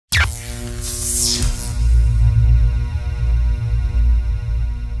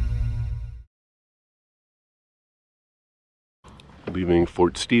leaving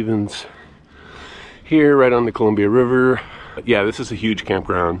Fort Stevens here right on the Columbia River. Yeah, this is a huge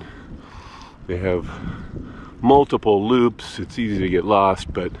campground. They have multiple loops. It's easy to get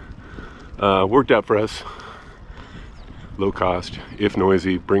lost, but worked out for us. Low cost, if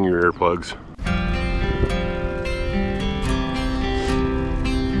noisy, bring your earplugs.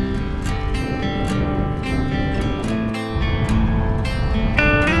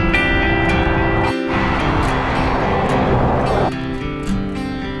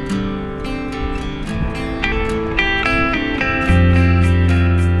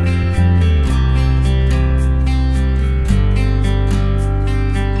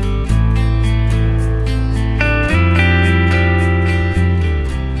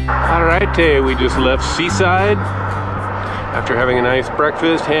 We just left Seaside after having a nice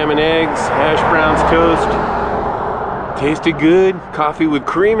breakfast, ham and eggs, hash browns, toast. Tasted good, coffee with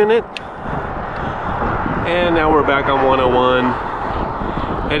cream in it. And now we're back on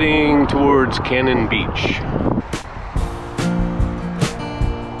 101, heading towards Cannon Beach.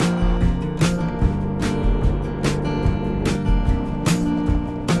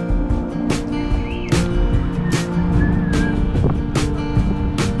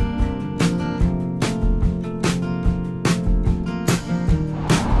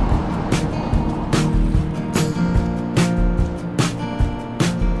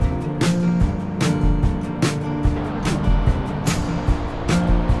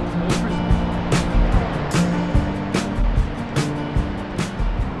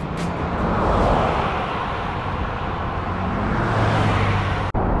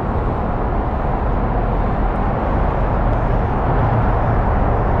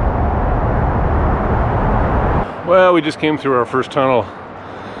 Well, we just came through our first tunnel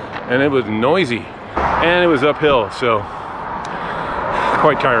and it was noisy and it was uphill, so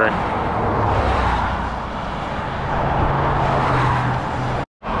quite tiring.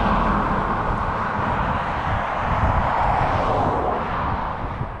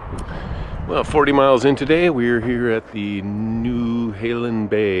 Well, 40 miles in today, we're here at the New Halland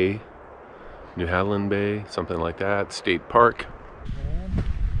Bay, something like that, State Park.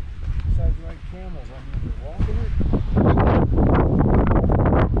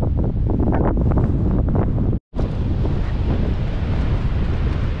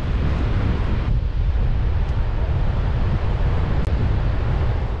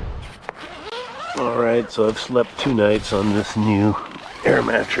 Alright, so I've slept 2 nights on this new air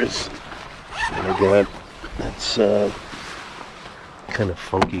mattress that I got. That's kind of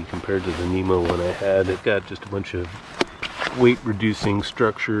funky compared to the Nemo one I had. It got just a bunch of weight reducing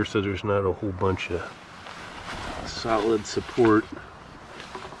structure, so there's not a whole bunch of solid support,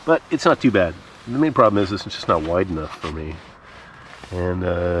 but it's not too bad. The main problem is it's just not wide enough for me, and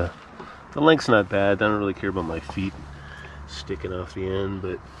the length's not bad. I don't really care about my feet sticking off the end,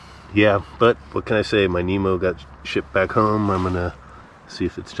 but yeah, but what can I say? My Nemo got shipped back home. I'm gonna see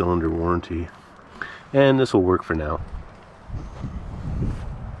if it's still under warranty, and this will work for now.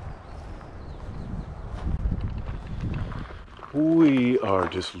 We are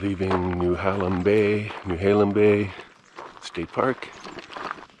just leaving New Halland Bay State Park.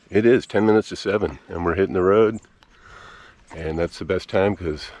 It is 10 minutes to 7 and we're hitting the road, and that's the best time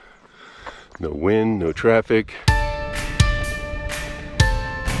because no wind, no traffic.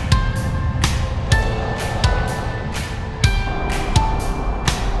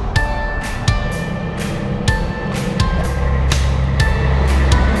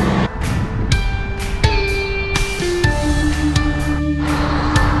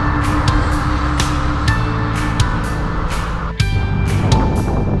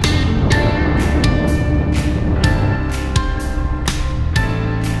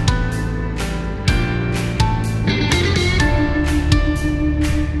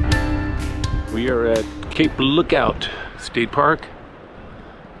 Cape Lookout State Park.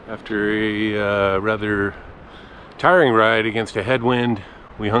 After a rather tiring ride against a headwind,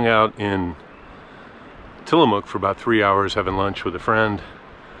 we hung out in Tillamook for about 3 hours having lunch with a friend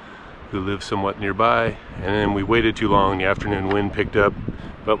who lives somewhat nearby, and then we waited too long. The afternoon wind picked up,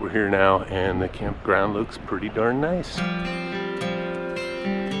 but we're here now and the campground looks pretty darn nice.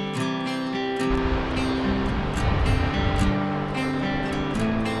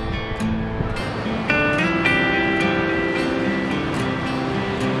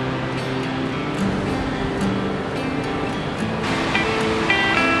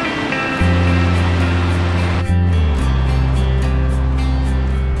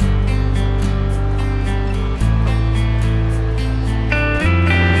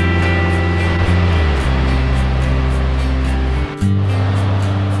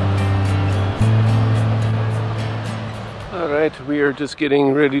 we are just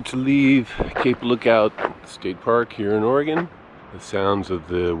getting ready to leave Cape Lookout State Park here in Oregon. The sounds of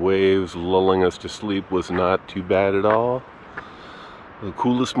the waves lulling us to sleep was not too bad at all. The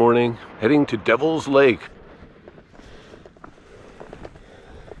coolest morning, heading to Devil's Lake.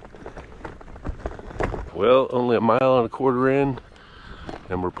 Well, only 1.25 miles in,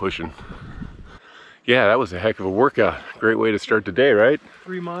 and we're pushing. Yeah, that was a heck of a workout. Great way to start the day, right?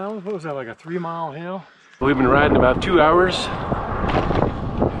 3 miles? What was that, like a 3-mile hill? We've been riding about 2 hours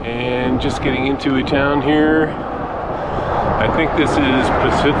and just getting into a town here. I think this is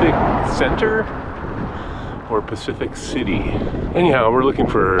Pacific Center or Pacific City. Anyhow, we're looking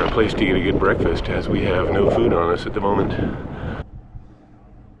for a place to get a good breakfast as we have no food on us at the moment.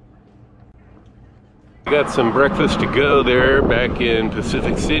 Got some breakfast to go there back in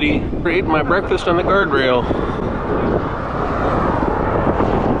Pacific City. I ate my breakfast on the guardrail.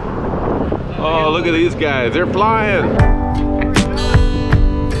 Oh, look at these guys, they're flying.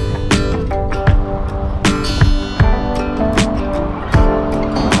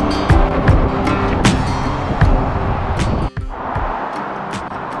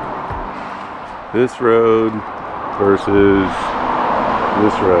 This road versus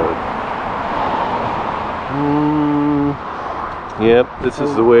this road. Yep, this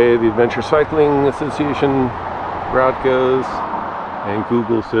is the way the Adventure Cycling Association route goes. And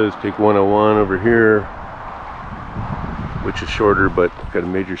Google says take 101 over here, which is shorter but got a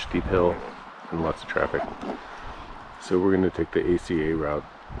major steep hill and lots of traffic. So we're going to take the ACA route.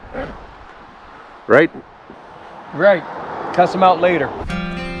 Right? Right. Cuss them out later.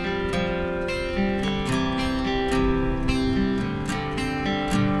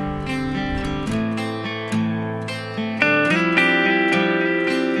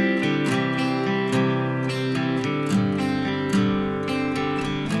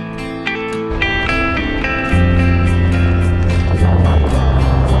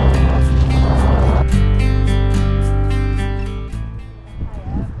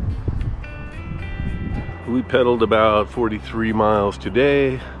 We pedaled about 43 miles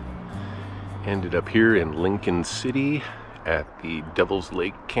today, ended up here in Lincoln City at the Devil's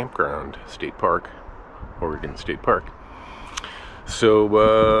Lake Campground State Park, Oregon State Park. So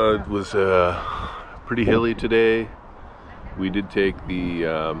it was pretty hilly today. We did take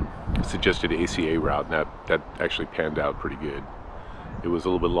the suggested ACA route, and that actually panned out pretty good. It was a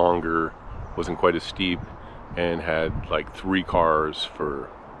little bit longer, wasn't quite as steep, and had like 3 cars for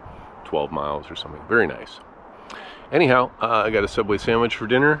 12 miles or something. Very nice. Anyhow, I got a Subway sandwich for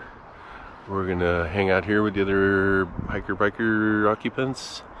dinner. We're gonna hang out here with the other hiker-biker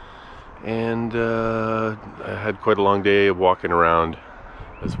occupants. And I had quite a long day of walking around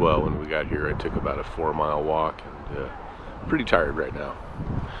as well when we got here. I took about a 4-mile walk and pretty tired right now.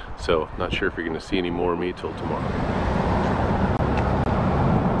 So not sure if you're gonna see any more of me till tomorrow.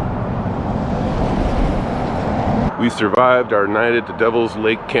 We survived our night at the Devil's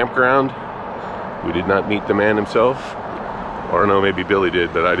Lake Campground. We did not meet the man himself. Or no, maybe Billy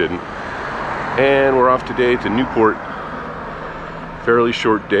did, but I didn't. And we're off today to Newport. Fairly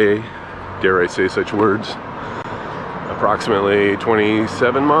short day, dare I say such words. Approximately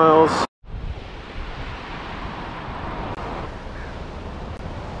 27 miles.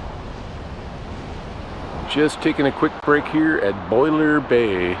 Just taking a quick break here at Boiler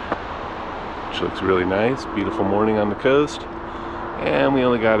Bay, which looks really nice. Beautiful morning on the coast. And we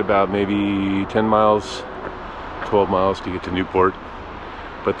only got about maybe 10 miles, 12 miles to get to Newport.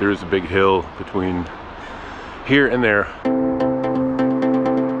 But there is a big hill between here and there.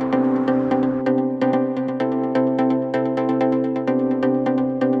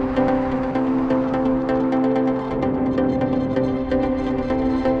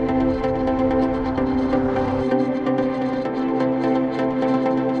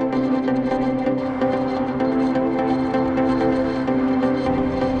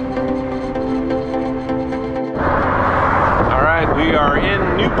 We are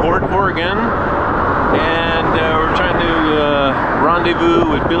in Newport, Oregon, and we're trying to rendezvous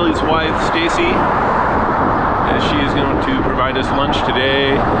with Billy's wife, Stacy, as she is going to provide us lunch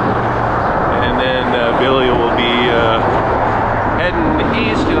today. And then Billy will be heading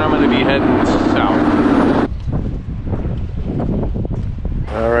east, and I'm going to be heading south.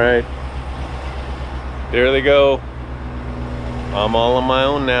 All right, there they go. I'm all on my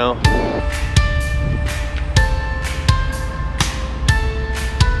own now.